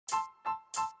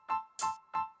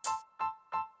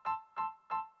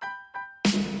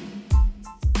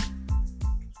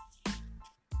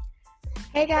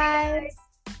Hey guys,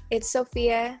 it's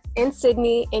Sophia and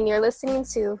Sydney, and you're listening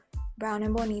to Brown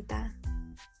and Bonita.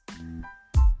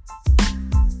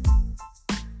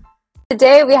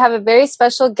 Today we have a very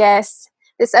special guest.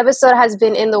 This episode has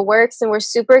been in the works and we're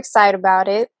super excited about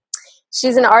it.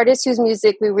 She's an artist whose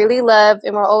music we really love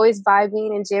and we're always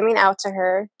vibing and jamming out to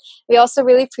her. We also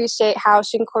really appreciate how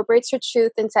she incorporates her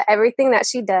truth into everything that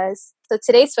she does. So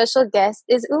today's special guest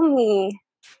is Umi.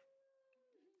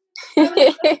 That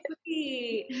was so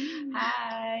sweet.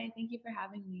 Hi, thank you for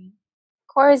having me.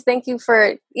 Of course, thank you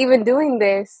for even doing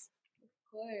this. Of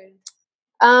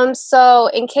course. So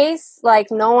in case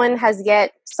no one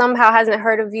somehow hasn't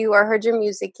heard of you or heard your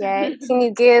music yet, can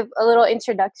you give a little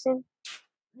introduction?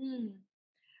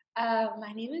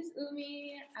 My name is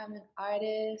Umi. I'm an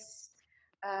artist.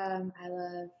 I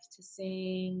love to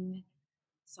sing,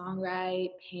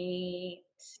 songwrite, paint,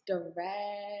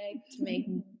 direct, make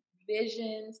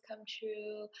visions come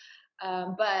true.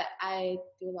 But I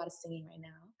do a lot of singing right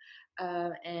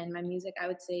now. And my music, I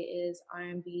would say, is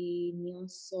R&B, neo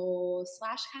soul /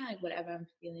 kind of like whatever I'm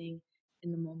feeling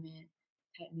in the moment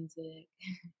type music.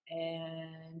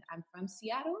 And I'm from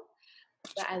Seattle,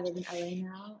 but I live in LA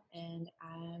now, and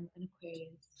I'm an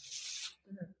Aquarius.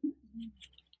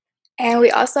 And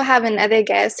we also have another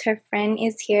guest. Her friend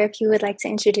is here. If you would like to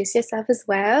introduce yourself as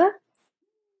well.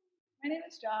 My name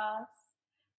is Joss.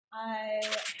 I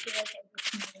feel like I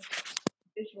just make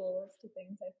visuals to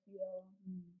things I feel.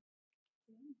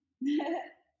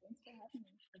 Thanks for having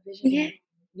me. A visionary,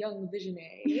 young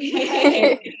visionary.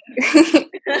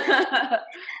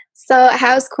 So,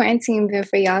 how's quarantine been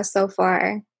for y'all so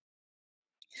far?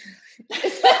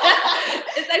 It's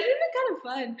actually been kind of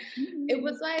fun. It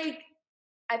was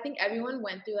I think everyone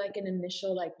went through an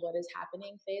initial what is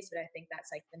happening phase, but I think that's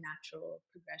the natural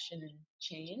progression and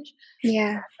change.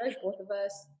 Yeah. I feel both of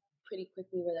us pretty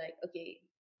quickly were okay,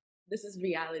 this is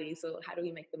reality, so how do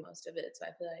we make the most of it? So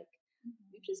I feel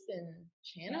we've just been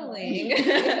channeling,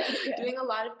 doing a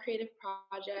lot of creative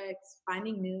projects,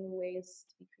 finding new ways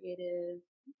to be creative.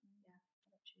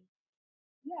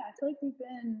 Yeah, I feel we've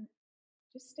been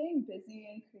just staying busy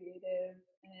and creative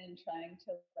and trying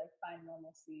to find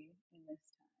normalcy in this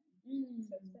time.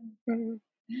 So it's been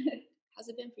How's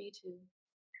it been for you two?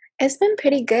 It's been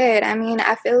pretty good. I mean,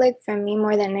 I feel for me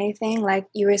more than anything, like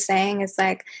you were saying, it's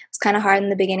kind of hard in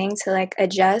the beginning to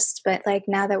adjust, but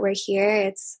now that we're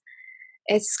here,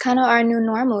 it's kind of our new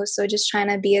normal. So just trying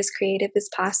to be as creative as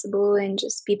possible and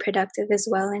just be productive as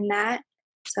well in that.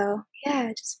 So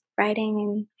yeah, just writing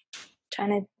and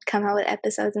trying to come out with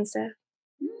episodes and stuff.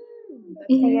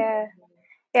 Yeah.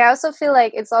 I also feel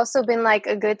it's also been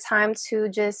a good time to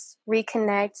just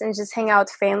reconnect and just hang out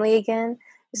with family again,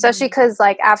 especially because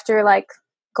after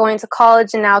going to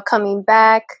college and now coming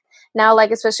back, now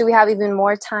especially we have even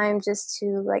more time just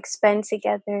to spend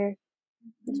together,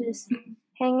 just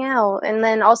hang out, and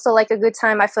then also a good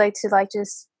time I feel to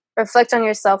just reflect on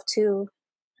yourself too.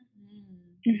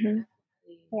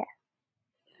 Yeah.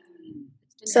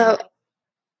 So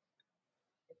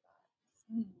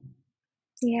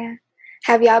yeah.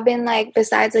 Have y'all been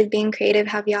besides being creative,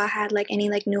 have y'all had any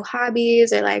new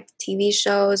hobbies or TV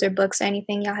shows or books or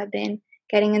anything y'all have been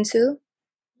getting into?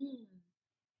 I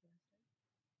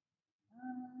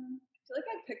feel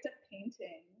I picked up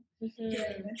painting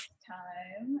during this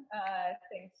time,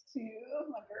 thanks to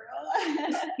my girl.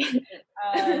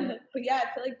 But yeah, I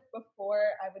feel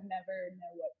before I would never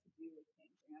know what to do with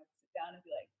painting. I would sit down and be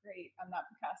great, I'm not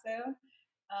Picasso.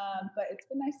 But it's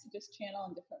been nice to just channel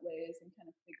in different ways and kind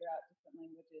of figure out different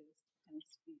languages to kind of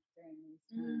speak during these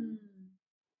times.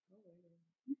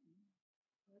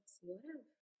 Let's see what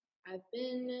I've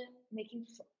been making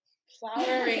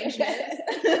flower arrangements.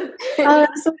 Oh,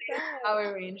 that's so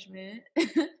flower arrangement.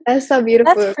 That's so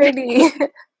beautiful. That's pretty.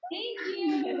 Thank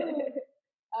you.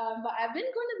 But I've been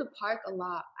going to the park a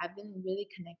lot. I've been really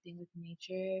connecting with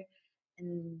nature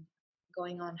and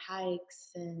going on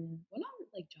hikes and not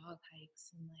jog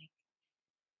hikes and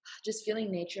just feeling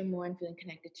nature more and feeling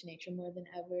connected to nature more than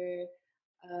ever.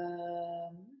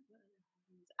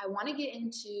 I want to get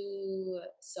into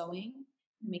sewing,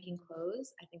 making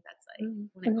clothes. I think that's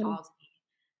when it calls me,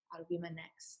 that'll be my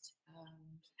next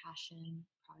passion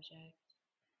project.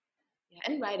 Yeah,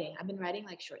 and writing. I've been writing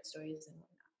short stories and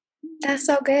whatnot. That's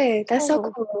so good. That's so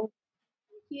cool.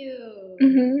 Thank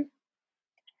you.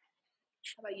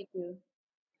 How about you two?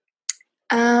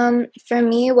 For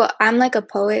me, well, I'm a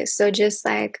poet, so just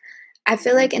I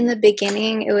feel in the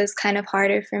beginning it was kind of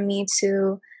harder for me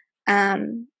to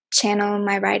channel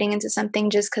my writing into something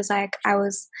just because I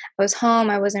was home.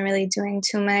 I wasn't really doing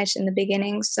too much in the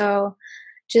beginning, so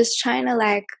just trying to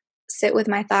sit with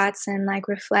my thoughts and like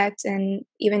reflect, and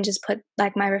even just put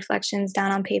like my reflections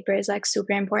down on paper is like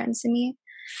super important to me.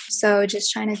 So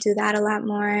just trying to do that a lot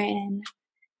more. And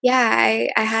yeah,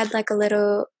 I had like a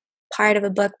little part of a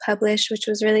book published, which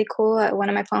was really cool. One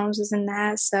of my poems was in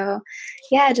that. So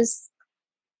yeah, just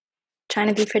trying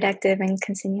to be productive and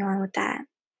continue on with that.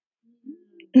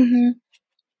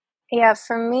 Yeah,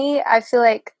 for me, I feel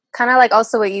like kind of like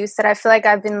also what you said, I feel like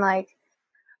I've been like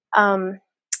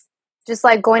just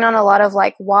like going on a lot of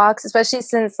like walks, especially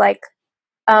since like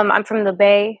I'm from the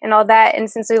Bay and all that, and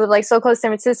since we live like so close to San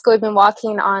Francisco, we've been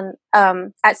walking on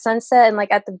at sunset and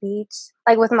like at the beach,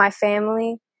 like with my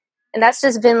family, and that's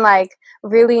just been like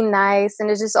really nice, and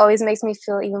it just always makes me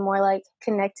feel even more like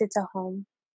connected to home.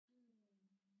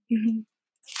 I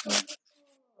felt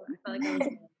like I was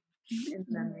in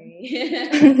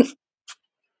memory.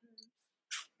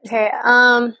 Okay,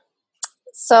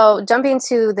 so jumping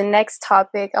to the next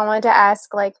topic, I wanted to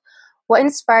ask, like, what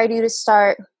inspired you to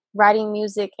start writing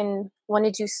music, and when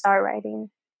did you start writing?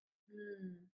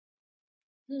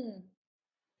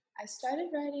 I started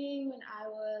writing when I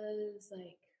was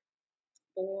like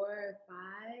 4 or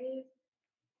 5.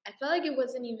 I felt like it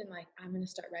wasn't even like I'm gonna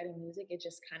start writing music. It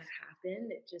just kind of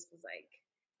happened. It just was like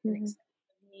an extension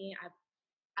of me.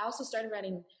 I also started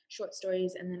writing short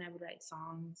stories, and then I would write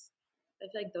songs. I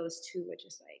feel like those two were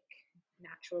just like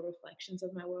natural reflections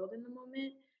of my world in the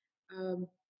moment.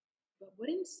 But what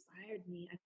inspired me?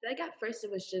 I feel like at first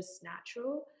it was just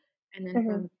natural, and then from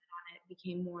then on it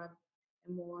became more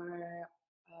and more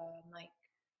like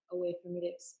a way for me to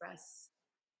express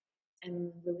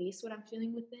and release what I'm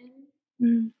feeling within,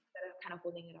 instead of kind of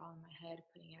holding it all in my head,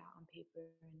 putting it out on paper,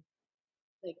 and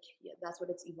like that's what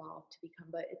it's evolved to become.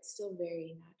 But it's still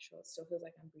very natural. It still feels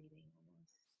like I'm breathing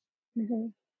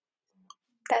almost.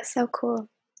 That's so cool.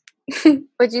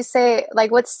 Would you say,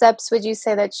 like, what steps would you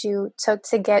say that you took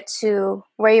to get to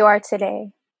where you are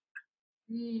today?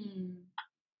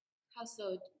 How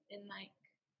so? In like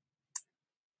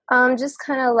just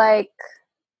kind of like,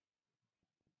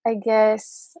 I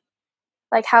guess,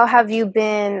 like, how have you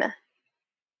been,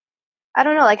 I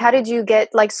don't know, like, how did you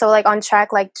get like so like on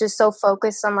track, like just so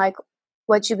focused on like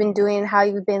what you've been doing, how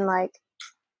you've been like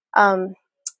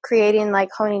creating,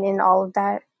 like honing in all of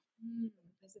that?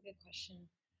 That's a good question.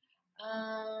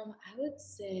 I would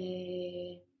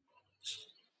say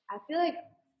I feel like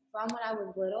from when I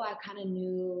was little, I kind of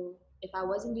knew if I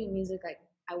wasn't doing music, like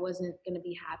I wasn't gonna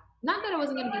be happy. Not that I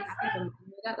wasn't gonna be happy, but I knew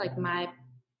that like my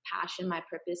passion, my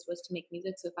purpose was to make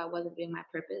music. So if I wasn't doing my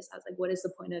purpose, I was like, what is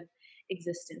the point of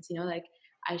existence? You know, like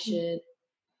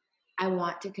I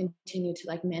want to continue to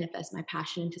like manifest my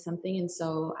passion into something. And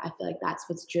so I feel like that's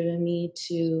what's driven me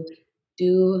to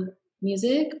do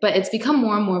music. But it's become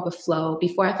more and more of a flow.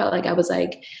 Before I felt like I was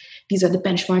like, these are the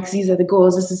benchmarks, these are the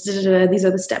goals, these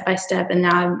are the step by step. And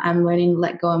now I'm learning to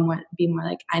let go and be more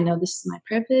like, I know this is my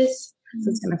purpose. So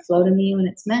it's going to flow to me when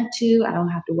it's meant to. I don't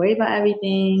have to worry about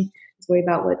everything. Just worry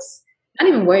about what's, not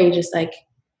even worry, just like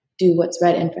do what's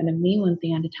right in front of me, one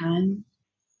thing at a time.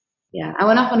 Yeah, I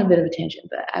went off on a bit of a tangent,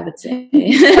 but I would say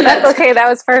that's okay. That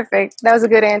was perfect. That was a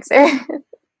good answer.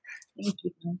 Thank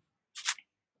you.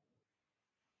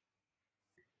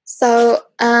 So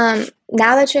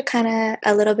now that you're kind of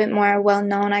a little bit more well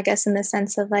known, I guess, in the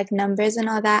sense of like numbers and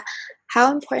all that,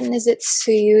 how important is it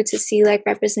to you to see like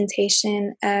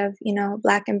representation of, you know,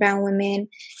 Black and brown women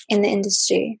in the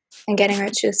industry and getting our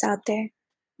truths out there?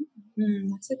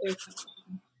 That's a great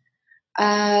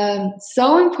question.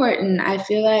 So important. I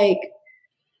feel like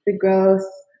the growth.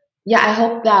 Yeah, I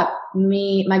hope that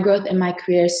my growth in my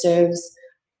career serves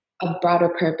a broader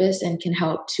purpose and can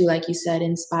help to, like you said,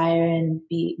 inspire and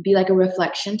be like a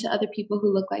reflection to other people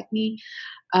who look like me.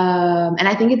 And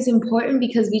I think it's important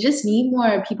because we just need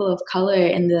more people of color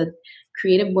in the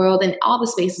creative world and all the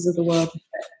spaces of the world,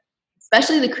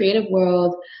 especially the creative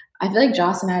world. I feel like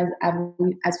Joss and I,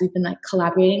 as we've been like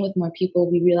collaborating with more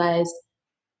people, we realized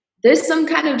there's some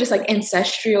kind of just like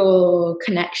ancestral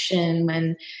connection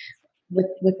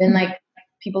within like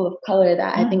people of color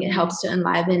that I think it helps to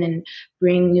enliven and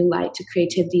bring new light to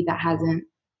creativity that hasn't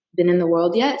been in the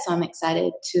world yet. So I'm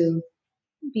excited to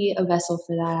be a vessel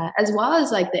for that, as well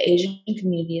as like the Asian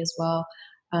community as well.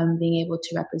 Being able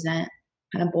to represent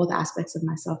kind of both aspects of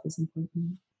myself is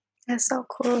important. That's so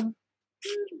cool.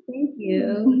 Thank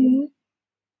you.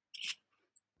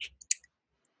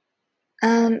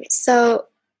 So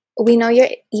we know your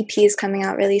EP is coming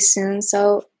out really soon.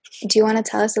 So do you want to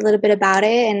tell us a little bit about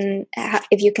it and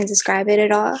if you can describe it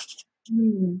at all?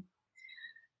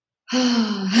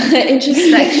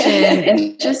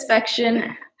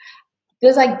 Introspection.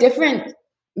 There's like different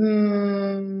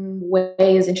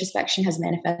ways introspection has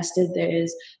manifested.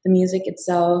 There's the music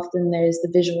itself, then there's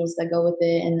the visuals that go with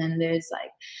it, and then there's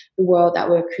like the world that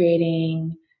we're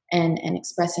creating and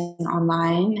expressing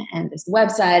online, and there's the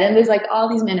website, and there's like all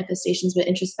these manifestations. But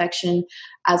introspection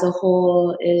as a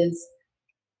whole is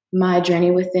my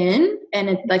journey within, and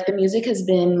it, like the music has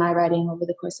been my writing over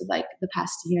the course of like the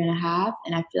past year and a half,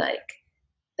 and I feel like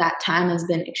that time has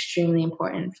been extremely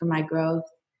important for my growth.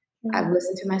 I've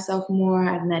listened to myself more,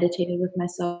 I've meditated with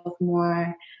myself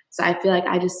more, so I feel like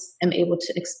I just am able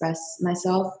to express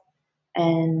myself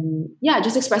and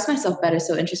just express myself better.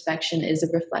 So introspection is a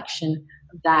reflection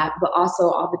of that, but also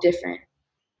all the different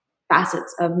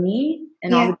facets of me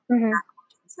and all the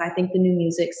so I think the new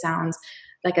music sounds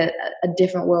like a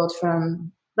different world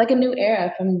from like a new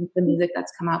era from the music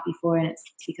that's come out before, and it's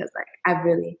because like I've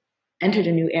really entered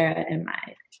a new era in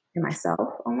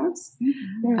myself almost.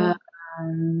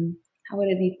 How would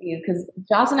it be for you? Because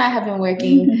Joss and I have been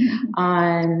working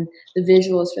on the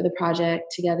visuals for the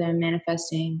project together and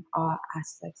manifesting all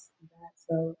aspects of that.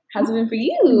 So how's it been for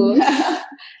you?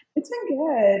 It's been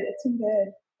good. It's been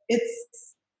good.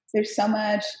 There's so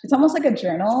much. It's almost like a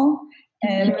journal.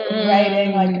 And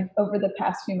writing, like over the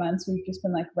past few months, we've just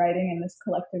been like writing in this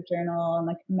collective journal and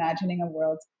like imagining a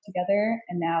world together.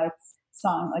 And now it's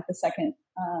song, like the second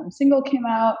single came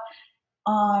out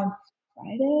on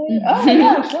Friday. Oh my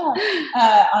gosh,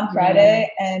 yeah. On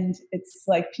Friday, and it's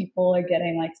like people are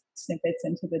getting like snippets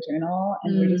into the journal,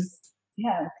 and we're just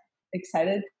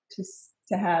excited to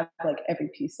have like every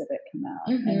piece of it come out,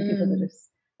 and people to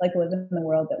just like live in the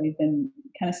world that we've been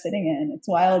kind of sitting in. It's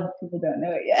wild. People don't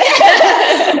know it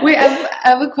yet. Wait, I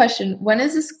have a question. When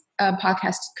is this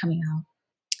podcast coming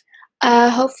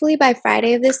out? Hopefully by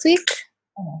Friday of this week.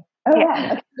 Oh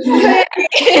yeah.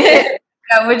 Okay.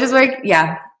 Yeah, we're just working.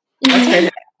 Yeah.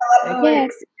 That's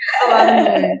Yes.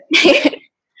 Perfect.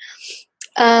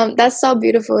 That's so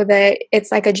beautiful that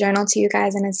it's like a journal to you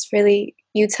guys, and it's really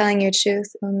you telling your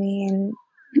truth on me. And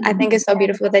I think it's so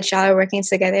beautiful that y'all are working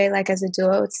together, like as a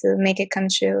duo, to make it come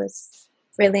true. It's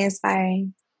really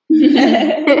inspiring.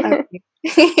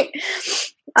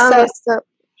 Oh,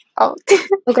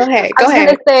 go ahead. I was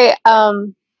gonna say,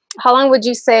 how long would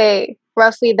you say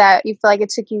roughly that you feel like it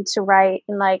took you to write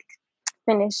and like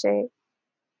finish it?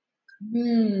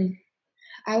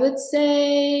 I would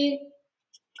say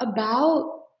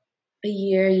about a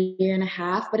year and a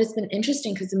half, but it's been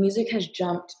interesting because the music has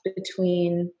jumped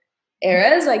between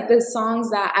eras. Like the songs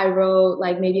that I wrote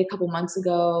like maybe a couple months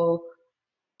ago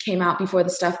came out before the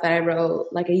stuff that I wrote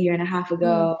like a year and a half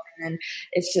ago. And then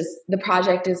it's just the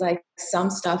project is like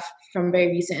some stuff from very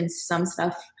recent and some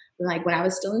stuff from like when I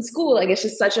was still in school. Like it's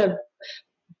just such a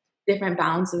different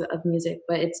balance of music.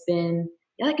 But it's been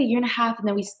like a year and a half, and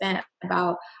then we spent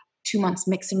about 2 months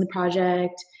mixing the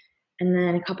project, and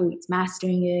then a couple weeks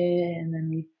mastering it, and then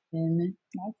we've been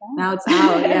now it's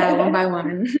out, one by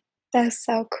one. That's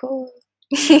so cool.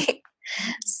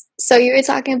 So you were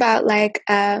talking about like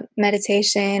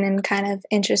meditation and kind of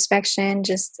introspection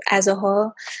just as a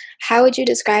whole. How would you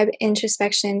describe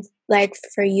introspection like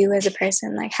for you as a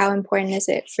person? Like how important is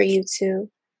it for you to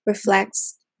reflect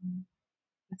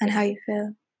on how you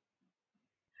feel?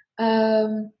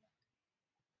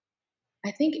 I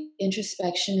think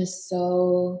introspection is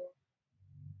so...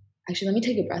 Actually, let me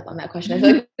take a breath on that question. I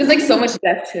feel like there's like so much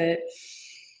depth to it.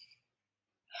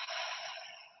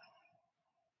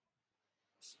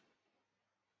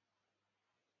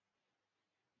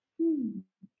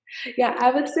 Yeah, I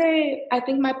would say I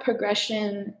think my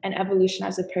progression and evolution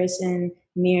as a person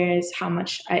mirrors how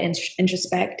much I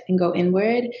introspect and go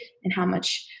inward, and how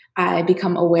much I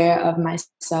become aware of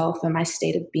myself and my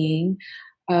state of being.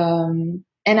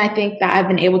 And I think that I've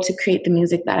been able to create the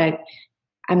music that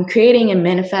I'm creating and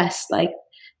manifest like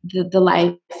the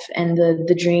life and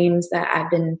the dreams that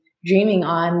I've been dreaming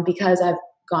on, because I've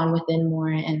gone within more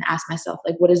and asked myself,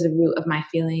 like, what is the root of my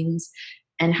feelings,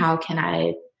 and how can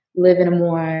I live in a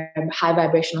more high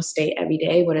vibrational state every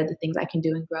day? What are the things I can do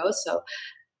and grow? So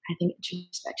I think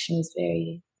introspection is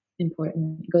very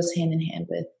important. It goes hand in hand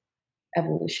with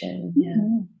evolution. Yeah.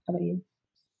 How about you?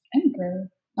 And growth.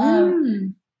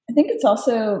 I think it's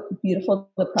also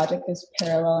beautiful the project is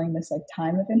paralleling this like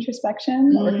time of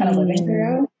introspection that we're kind of living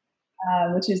through,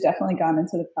 which has definitely gone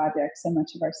into the project so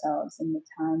much of ourselves and the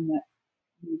time that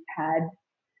we've had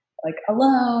like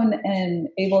alone and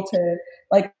able to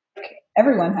like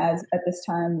everyone has at this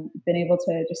time been able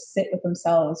to just sit with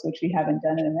themselves, which we haven't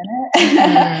done in a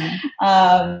minute.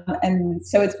 And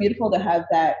so it's beautiful to have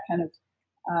that kind of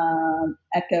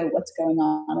echo what's going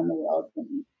on in the world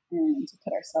and to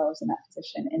put ourselves in that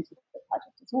position into the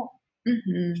project as well.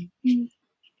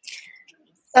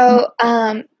 So,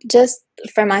 just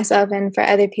for myself and for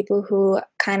other people who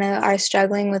kind of are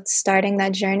struggling with starting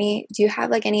that journey, do you have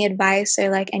like any advice or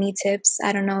like any tips?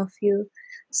 I don't know if you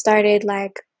started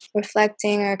like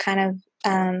reflecting or kind of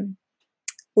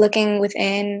looking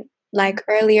within like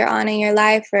earlier on in your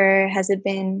life, or has it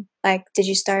been like, did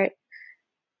you start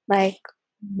like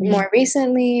more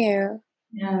recently or?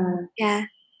 Yeah.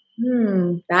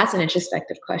 That's an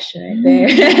introspective question right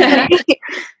there.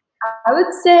 I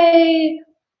would say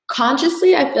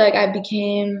consciously, I feel like I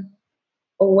became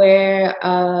more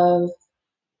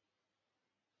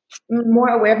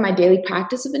aware of my daily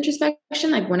practice of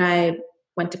introspection, like when I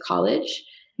went to college,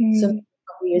 so a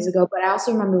couple years ago. But I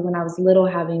also remember when I was little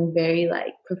having very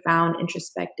like profound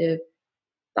introspective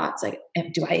thoughts, like,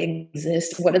 do I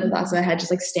exist? What are the thoughts in my head?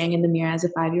 Just like staring in the mirror as a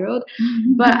 5-year-old.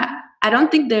 But I don't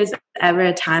think there's ever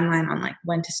a timeline on like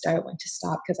when to start, when to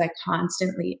stop, because I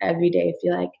constantly, every day,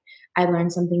 feel like I learn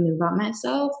something new about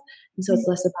myself. And so it's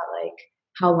less about like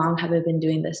how long have I been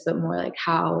doing this, but more like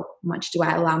how much do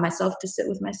I allow myself to sit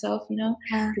with myself, you know?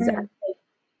 Because like,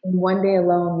 in one day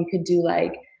alone, you could do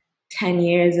like 10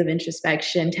 years of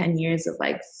introspection, 10 years of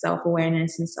like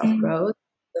self-awareness and self-growth.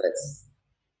 So it's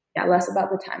less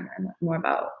about the timeline, more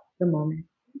about the moment.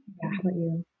 Yeah, how about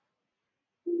you?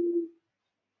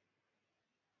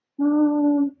 I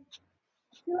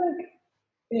feel like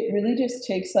it really just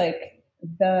takes like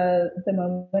the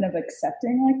moment of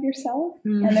accepting like yourself,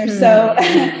 and there's so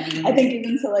I think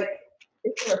even so like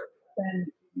if you're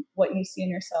what you see in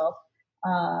yourself,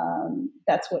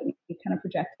 that's what you kind of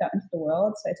project out into the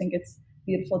world. So I think it's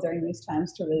beautiful during these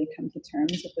times to really come to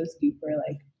terms with those deeper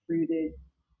like rooted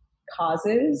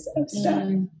causes of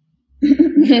stuff.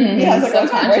 Yeah, I was like, I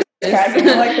was my voice cracking.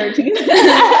 I'm like 13.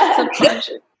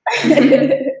 Subconscious.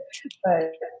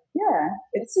 But yeah,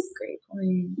 it's a great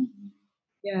point.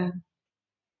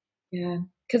 Yeah.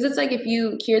 Because it's like if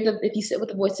you sit with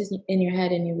the voices in your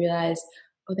head and you realize,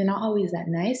 oh, they're not always that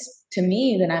nice to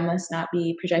me, then I must not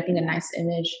be projecting a nice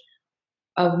image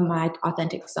of my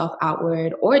authentic self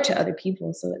outward or to other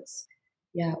people. So it's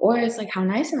or it's like, how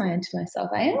nice am I to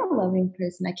myself? I am a loving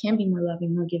person. I can be more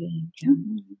loving, more giving.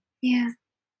 Yeah,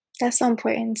 that's so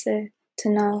important to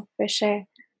know for sure.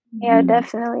 Yeah,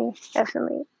 definitely.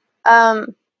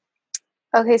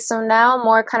 Okay, so now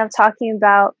more kind of talking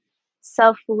about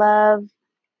self-love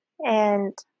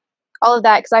and all of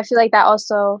that, because I feel like that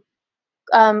also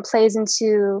plays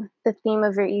into the theme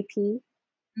of your EP.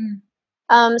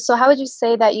 So how would you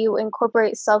say that you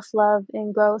incorporate self-love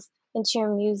and growth into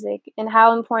your music, and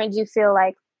how important do you feel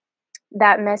like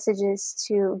that message is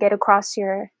to get across to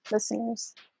your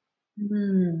listeners? That's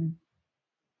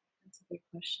a good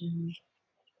question.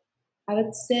 I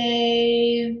would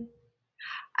say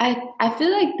I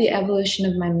feel like the evolution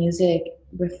of my music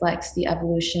reflects the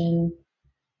evolution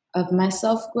of my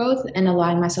self-growth and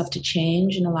allowing myself to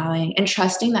change and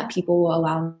trusting that people will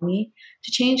allow me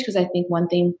to change. Because I think one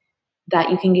thing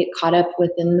that you can get caught up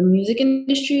with in the music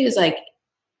industry is like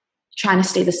trying to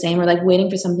stay the same, or like waiting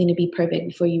for something to be perfect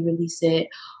before you release it,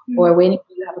 or waiting for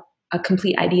you to have a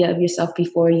complete idea of yourself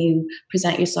before you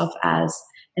present yourself as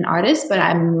an artist. But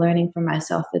I'm learning for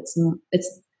myself it's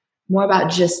more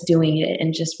about just doing it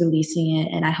and just releasing it.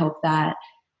 And I hope that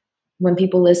when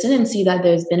people listen and see that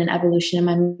there's been an evolution in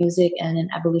my music and an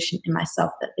evolution in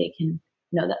myself, that they can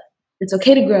know that it's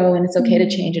okay to grow and it's okay to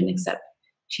change and accept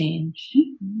change.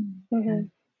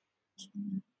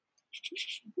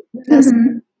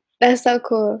 That's so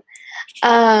cool.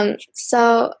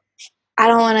 So I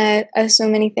don't want to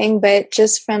assume anything, but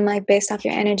just from like based off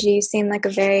your energy, you seem like a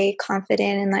very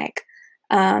confident and like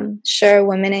sure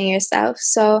woman in yourself.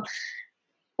 So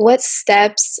what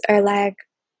steps or like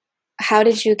how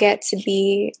did you get to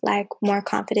be like more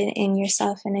confident in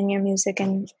yourself and in your music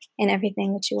and in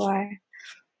everything that you are?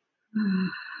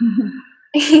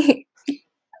 That's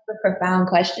a profound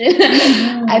question.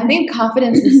 I think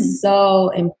confidence is so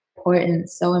important.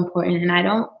 And I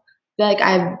don't feel like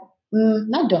don't,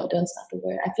 that's not the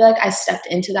word. I feel like I stepped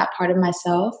into that part of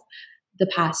myself the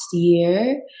past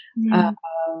year.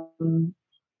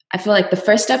 I feel like the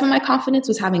first step in my confidence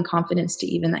was having confidence to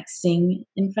even like sing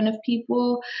in front of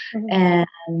people. And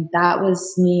that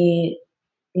was me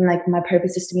being like, my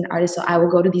purpose is to be an artist. So I will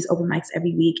go to these open mics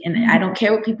every week and I don't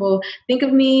care what people think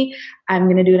of me. I'm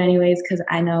going to do it anyways because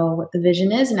I know what the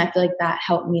vision is. And I feel like that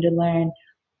helped me to learn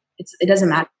it doesn't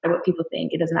matter what people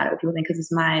think. It doesn't matter what people think because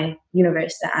it's my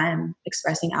universe that I'm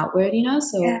expressing outward, you know?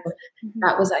 So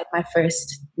that was like my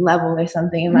first level or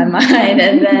something in my mind.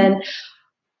 And then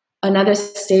another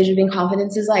stage of being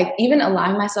confident is like even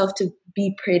allowing myself to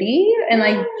be pretty and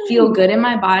like feel good in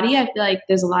my body. I feel like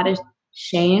there's a lot of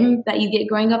shame that you get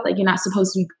growing up. Like you're not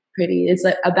supposed to be pretty. It's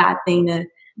like a bad thing to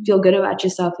feel good about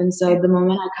yourself. And so the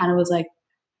moment I kind of was like,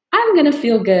 I'm going to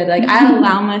feel good. Like I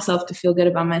allow myself to feel good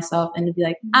about myself and to be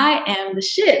like, I am the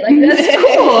shit. Like that's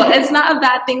cool. It's not a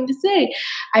bad thing to say.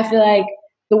 I feel like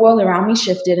the world around me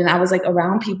shifted and I was like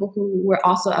around people who were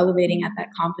also elevating at that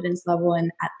confidence level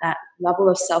and at that level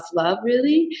of self-love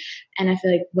really. And I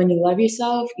feel like when you love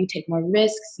yourself, you take more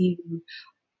risks, you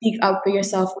speak up for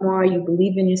yourself more, you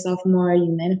believe in yourself more, you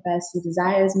manifest your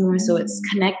desires more. So it's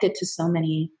connected to so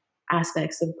many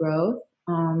aspects of growth.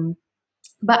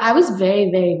 But I was very,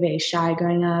 very, very shy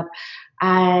growing up.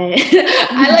 I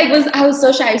was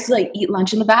so shy. I used to like eat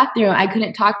lunch in the bathroom. I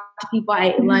couldn't talk to people. I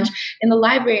ate lunch in the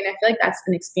library. And I feel like that's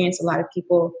an experience a lot of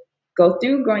people go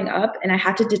through growing up. And I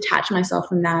had to detach myself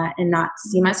from that and not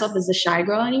see myself as a shy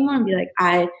girl anymore and be like,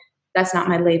 that's not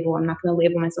my label. I'm not going to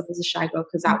label myself as a shy girl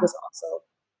because that was also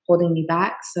holding me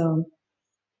back. So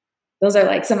those are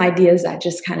like some ideas that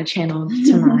just kind of channeled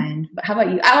to mind. But how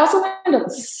about you? I also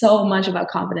learned so much about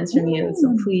confidence from you.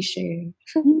 So please share.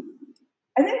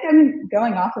 I think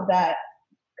going off of that,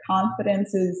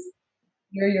 confidence is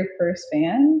you're your first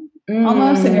fan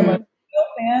almost and your most real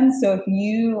fan. So if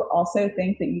you also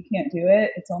think that you can't do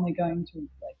it, it's only going to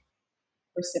like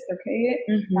reciprocate.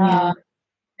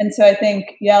 And so I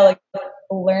think, like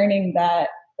learning that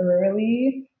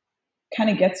early kind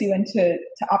of gets you into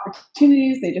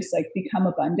opportunities. They just like become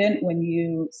abundant when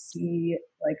you see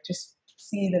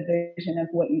the vision of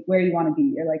where you want to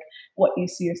be, or like what you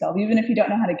see yourself, even if you don't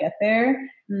know how to get there.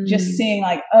 Just seeing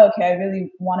like, oh, okay, I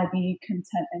really want to be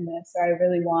content in this, or I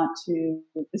really want to,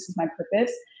 this is my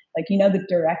purpose. Like, the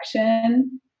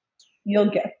direction, you'll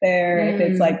get there if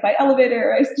it's like by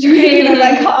elevator or by train or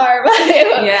by car.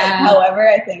 However,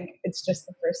 I think it's just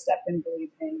the first step in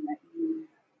believing that you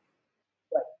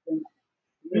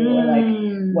or like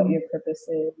what your purpose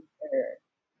is, or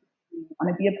you want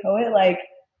to be a poet, like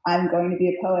I'm going to be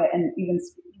a poet, and even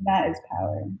speaking that is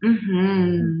power.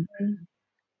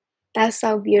 That's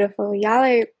so beautiful. Y'all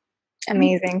are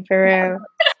amazing, for real.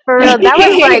 For real, that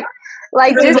was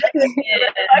like just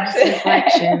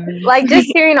like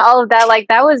just hearing all of that, like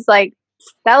that was like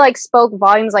that like spoke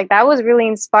volumes. Like that was really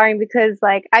inspiring because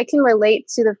like I can relate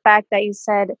to the fact that you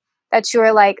said that you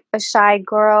were like a shy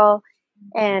girl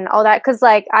and all that, because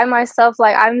like I myself,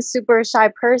 like I'm a super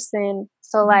shy person,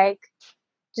 so like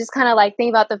just kind of like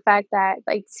think about the fact that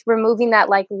like removing that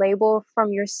like label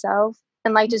from yourself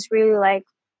and like just really like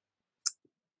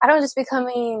I don't know, just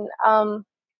becoming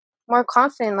more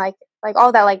confident, like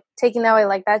all that, like taking that away,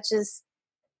 like that just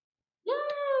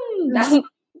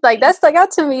like that stuck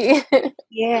out to me.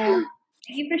 Yeah.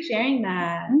 Thank you for sharing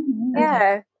that.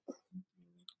 Yeah.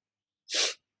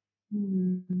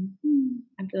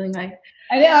 I'm feeling like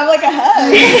I know, I'm like a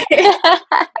hug.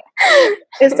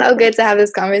 It's so good to have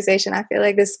this conversation. I feel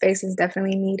like this space is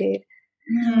definitely needed.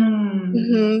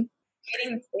 Creating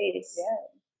the space.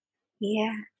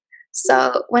 Yeah.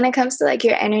 So when it comes to like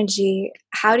your energy,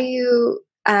 how do you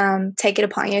take it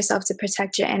upon yourself to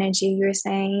protect your energy? You were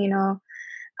saying,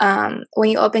 when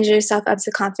you opened yourself up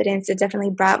to confidence, it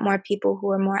definitely brought more people who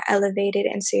were more elevated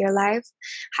into your life.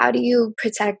 How do you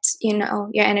protect,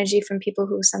 your energy from people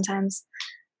who sometimes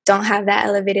don't have that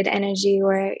elevated energy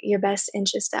or your best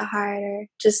interest at heart, or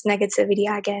just negativity,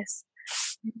 I guess?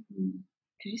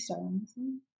 Could you start on this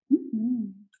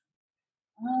one?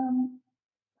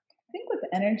 I think with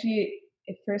energy,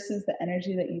 it first is the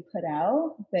energy that you put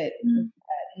out that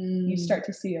you start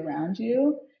to see around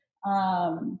you.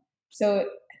 So I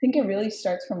think it really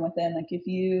starts from within. Like if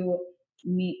you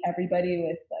meet everybody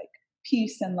with like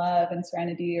peace and love and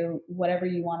serenity, or whatever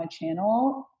you want to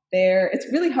channel there, it's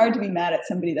really hard to be mad at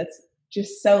somebody that's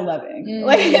just so loving.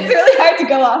 Like it's really hard to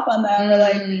go off on them or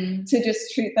like to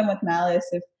just treat them with malice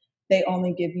if they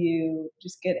only give you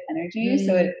just good energy.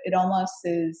 So it almost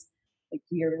is like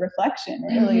your reflection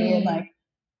really, and like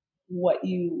what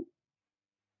you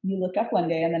look up one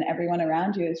day and then everyone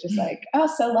around you is just like, oh,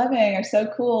 so loving or so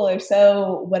cool or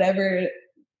so whatever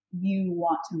you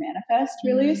want to manifest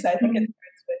really. So I think it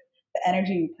starts with the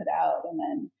energy you put out, and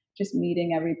then just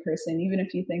meeting every person, even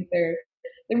if you think they're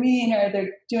mean or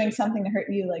they're doing something to hurt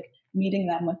you, like meeting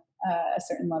them with a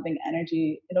certain loving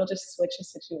energy, it'll just switch the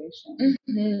situation.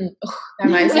 That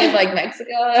reminds me of like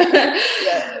Mexico.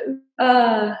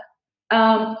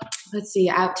 Let's see.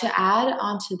 To add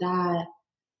on to that,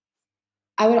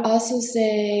 I would also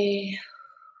say,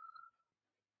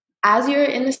 as you're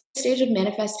in the stage of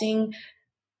manifesting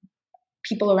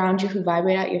people around you who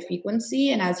vibrate at your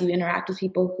frequency, and as you interact with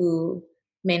people who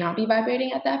may not be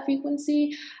vibrating at that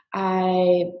frequency,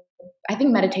 I I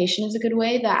think meditation is a good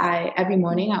way that every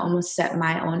morning I almost set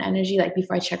my own energy. Like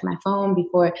before I check my phone,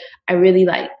 before I really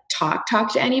like talk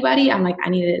to anybody, I'm like, I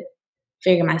need to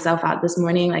figure myself out this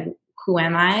morning. Like, who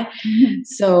am I?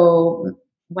 So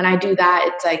when I do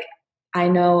that, it's like, I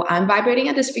know I'm vibrating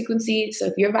at this frequency. So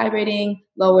if you're vibrating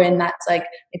lower and that's like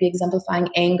maybe exemplifying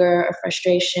anger or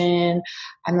frustration,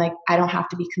 I'm like, I don't have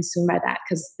to be consumed by that.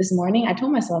 Cause this morning I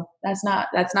told myself that's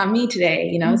not me today,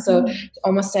 you know? So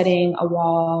almost setting a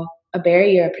wall, a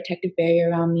barrier, a protective barrier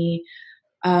around me.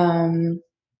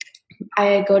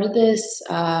 I go to this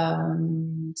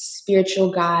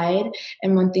spiritual guide,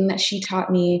 and one thing that she taught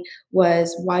me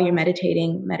was while you're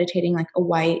meditating like a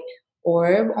white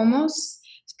orb almost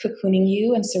cocooning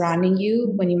you and surrounding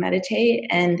you when you meditate.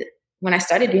 And when I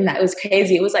started doing that, it was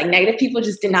crazy. It was like negative people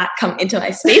just did not come into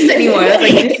my space anymore. It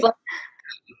was like just like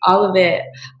all of it.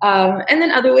 And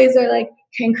then other ways are like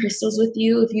carrying crystals with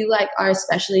you. If you like are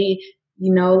especially,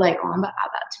 you know, like, oh, I'm about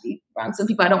to be around some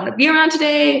people I don't want to be around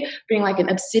today, bring like an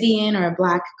obsidian or a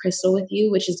black crystal with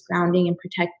you, which is grounding and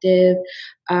protective.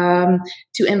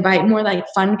 To invite more like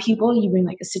fun people, you bring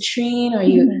like a citrine, or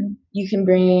you can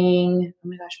bring, oh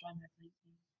my gosh, what am I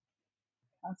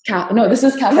no, this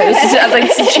is calcite. I was like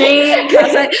citrine,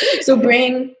 calcite. So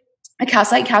bring a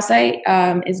calcite. Calcite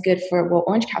is good for, well,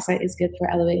 orange calcite is good for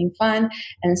elevating fun,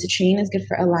 and citrine is good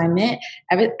for alignment.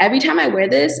 Every time I wear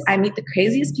this, I meet the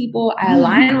craziest people. I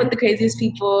align with the craziest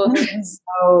people.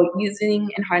 So using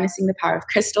and harnessing the power of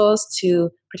crystals to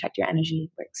protect your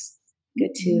energy works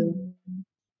good too.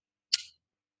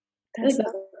 That's a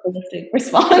holistic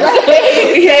response.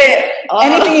 Yeah.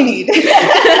 Anything you need.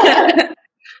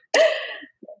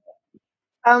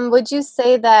 Would you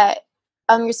say that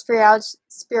your spirituality?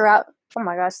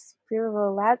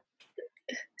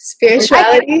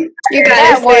 You got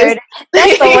that word.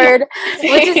 That's the word.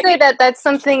 Would you say that that's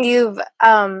something you've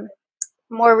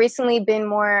more recently been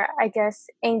more, I guess,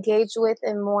 engaged with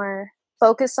and more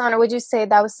focused on, or would you say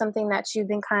that was something that you've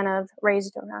been kind of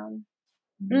raised around?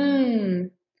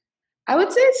 I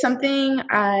would say it's something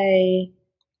I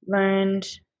learned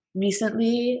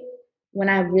recently when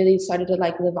I really started to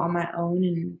like live on my own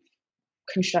and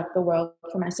construct the world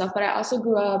for myself. But I also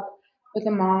grew up with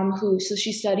a mom so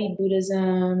she studied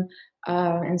Buddhism,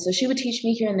 and so she would teach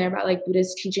me here and there about like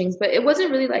Buddhist teachings. But it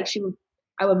wasn't really like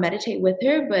I would meditate with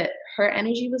her, but her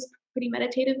energy was pretty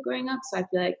meditative growing up. So I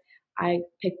feel like I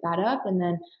picked that up. And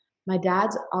then my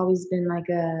dad's always been like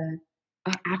a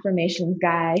affirmations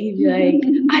guy. He'd be like,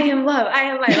 I am love, I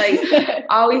am light, like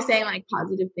always saying like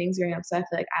positive things growing up. So I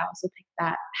feel like I also picked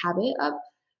that habit up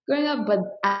growing up, but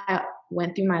I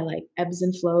went through my like ebbs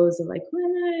and flows of like,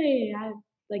 when I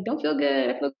like don't feel good,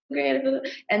 I feel great,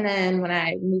 and then when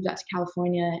I moved out to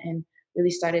California and really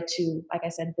started to, like I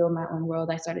said, build my own world,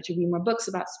 I started to read more books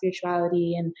about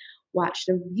spirituality and watch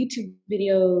the YouTube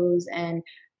videos, and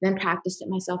then practiced it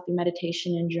myself through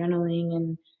meditation and journaling.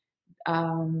 And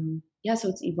yeah, so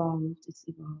it's evolved.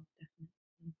 Definitely.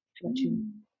 How about you?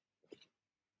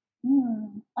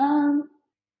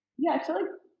 Yeah, I feel like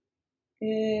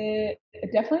it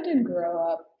definitely didn't grow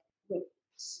up with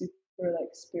super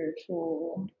like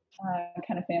spiritual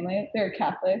kind of family. They're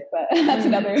Catholic, but that's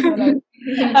another one. And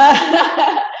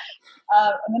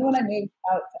then when I moved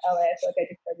out to LA, I feel like I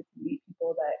just started to meet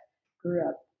people that grew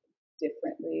up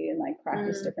differently and like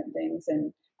practice different things,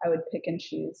 and I would pick and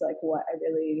choose like what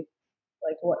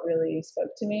really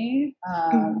spoke to me,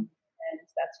 and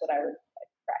that's what I would like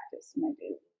practice in my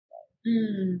daily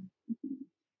life.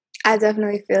 I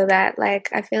definitely feel that. Like,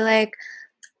 I feel like,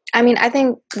 I mean, I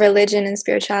think religion and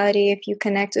spirituality, if you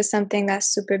connect with something,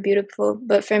 that's super beautiful.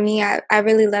 But for me, I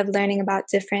really love learning about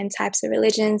different types of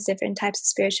religions, different types of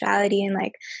spirituality, and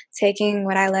like taking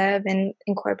what I love and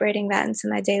incorporating that into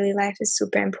my daily life is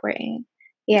super important.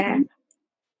 Yeah.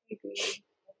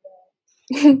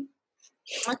 So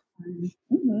much fun.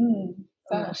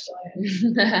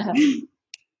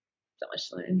 So much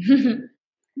fun.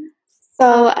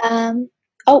 So,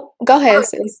 oh, go ahead,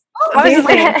 sis. I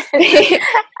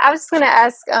was just gonna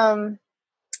ask,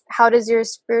 how does your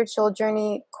spiritual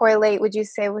journey correlate, would you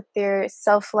say, with your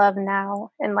self-love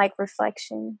now and like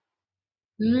reflection?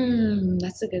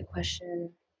 That's a good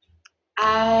question.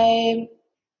 I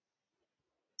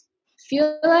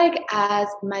feel like as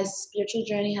my spiritual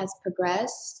journey has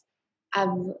progressed,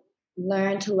 I've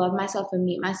learned to love myself and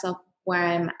meet myself where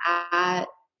I'm at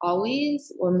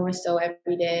always, or more so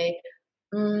every day.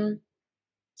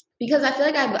 Because I feel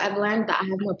like I've learned that I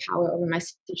have more power over my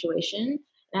situation,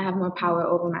 and I have more power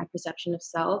over my perception of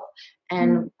self.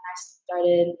 And when I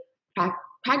started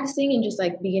practicing and just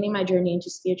like beginning my journey into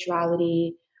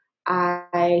spirituality,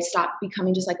 I stopped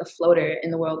becoming just like a floater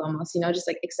in the world almost, you know, just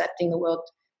like accepting the world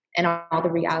and all the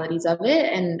realities of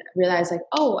it, and realize like,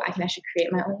 oh, I can actually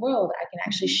create my own world. I can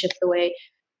actually shift the way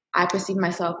I perceive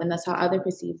myself, and that's how other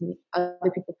people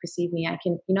perceive me. I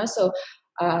can, so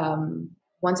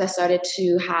once I started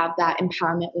to have that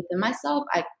empowerment within myself,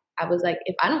 I was like,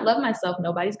 if I don't love myself,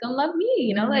 nobody's gonna love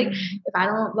me. Like if I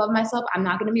don't love myself, I'm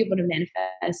not gonna be able to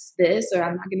manifest this, or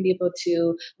I'm not gonna be able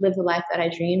to live the life that I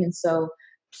dream. And so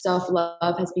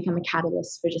self-love has become a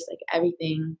catalyst for just like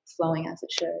everything flowing as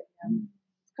it should.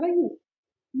 How about you?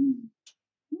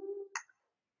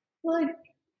 Like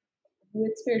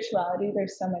with spirituality,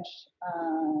 there's so much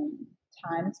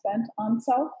time spent on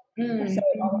self, so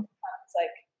it almost comes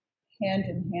like hand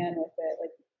in hand with it,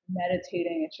 like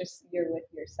meditating. It's just you're with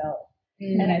yourself,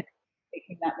 and I think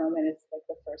taking that moment is like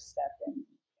the first step in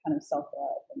kind of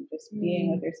self-love and just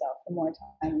being with yourself. The more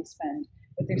time you spend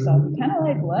with yourself, you kind of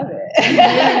like love it,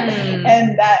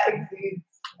 and that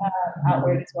exudes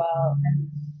outward as well. And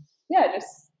yeah,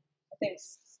 just I think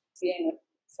being with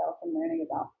self and learning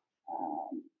about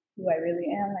who I really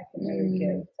am, I can really give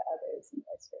to others and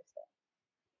vice versa.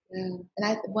 Yeah,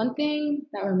 and one thing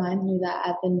that reminds me that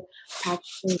I've been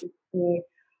practicing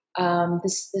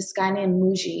this guy named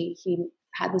Muji. He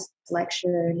had this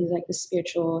lecture. He's like the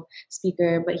spiritual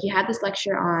speaker, but he had this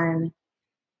lecture on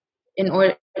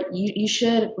you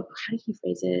should, how did he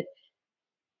phrase it?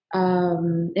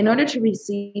 In order to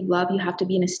receive love, you have to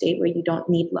be in a state where you don't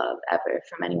need love ever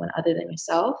from anyone other than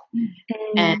yourself,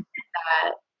 and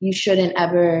that you shouldn't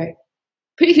ever.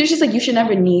 He was just like, you should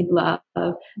never need love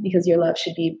because your love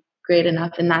should be great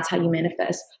enough, and that's how you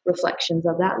manifest reflections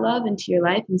of that love into your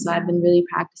life. And so I've been really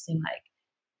practicing like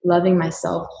loving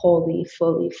myself wholly,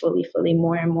 fully,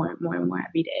 more and more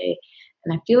every day.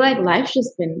 And I feel like life's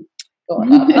just been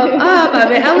going up. I've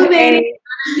been elevating.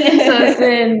 So it's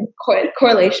been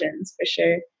correlations for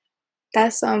sure.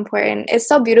 That's so important. It's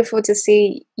so beautiful to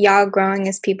see y'all growing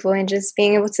as people and just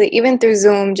being able to, even through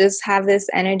Zoom, just have this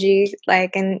energy,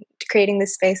 like, and creating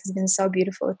this space has been so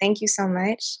beautiful. Thank you so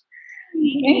much. Thank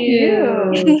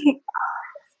you.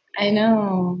 I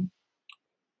know.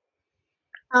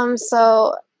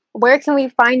 So where can we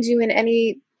find you in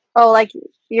any, like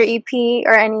your EP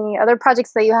or any other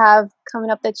projects that you have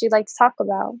coming up that you'd like to talk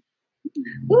about?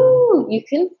 Ooh, you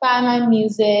can find my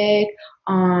music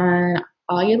on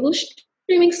all your little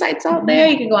streaming sites out there.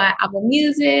 You can go on Apple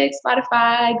Music,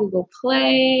 Spotify, Google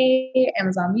Play,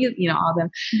 Amazon Music, all of them.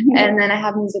 And then I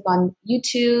have music on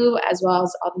YouTube, as well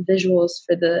as all the visuals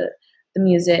for the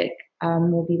music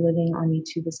will be living on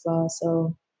YouTube as well.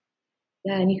 So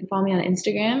yeah, and you can follow me on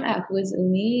Instagram at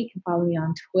whoisumi. You can follow me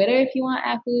on Twitter if you want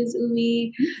at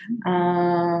whoisumi.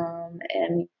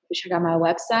 And you can check out my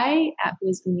website at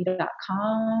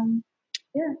whoisumi.com.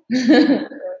 Yeah.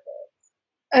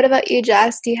 What about you,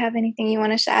 Joss? Do you have anything you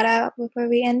want to shout out before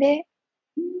we end it?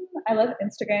 I love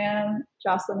Instagram.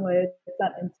 Jocelyn Woods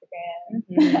on Instagram.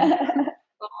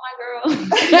 Oh, my girl.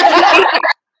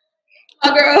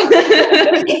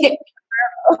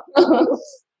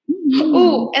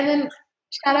 Ooh, and then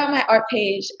shout out my art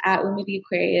page at Umi the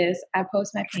Aquarius. I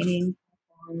post my paintings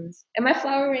and my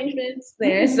flower arrangements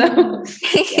there. So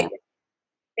yeah.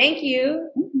 Thank you.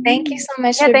 Thank you so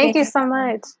much. Thank you so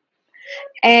much.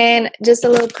 And just a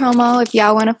little promo, if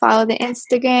y'all want to follow the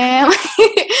Instagram,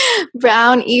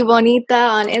 Brown E Bonita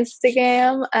on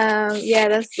Instagram.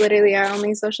 That's literally our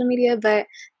only social media. But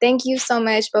thank you so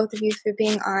much, both of you, for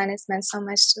being on. It's meant so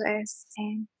much to us.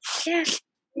 And yeah, thank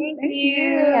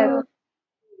you.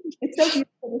 It's so beautiful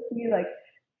to see like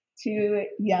two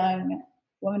young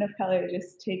women of color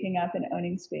just taking up and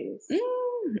owning space.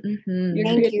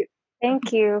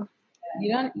 Thank you.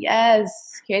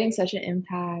 Creating such an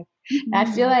impact. And I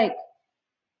feel like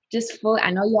I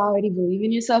know you already believe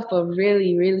in yourself, but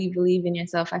really, really believe in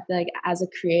yourself. I feel like as a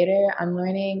creator, I'm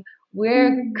learning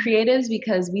we're creatives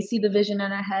because we see the vision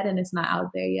in our head and it's not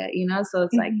out there yet, So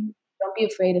it's like, don't be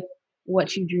afraid if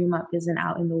what you dream up isn't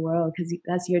out in the world, because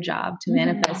that's your job to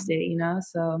manifest it,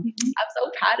 So I'm so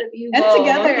proud of you. And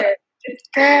together.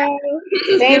 Girl,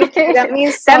 thank you. That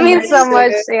means so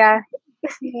much. Yeah.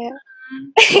 I'm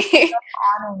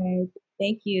honored.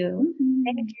 Thank you.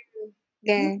 Thank you.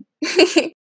 Again.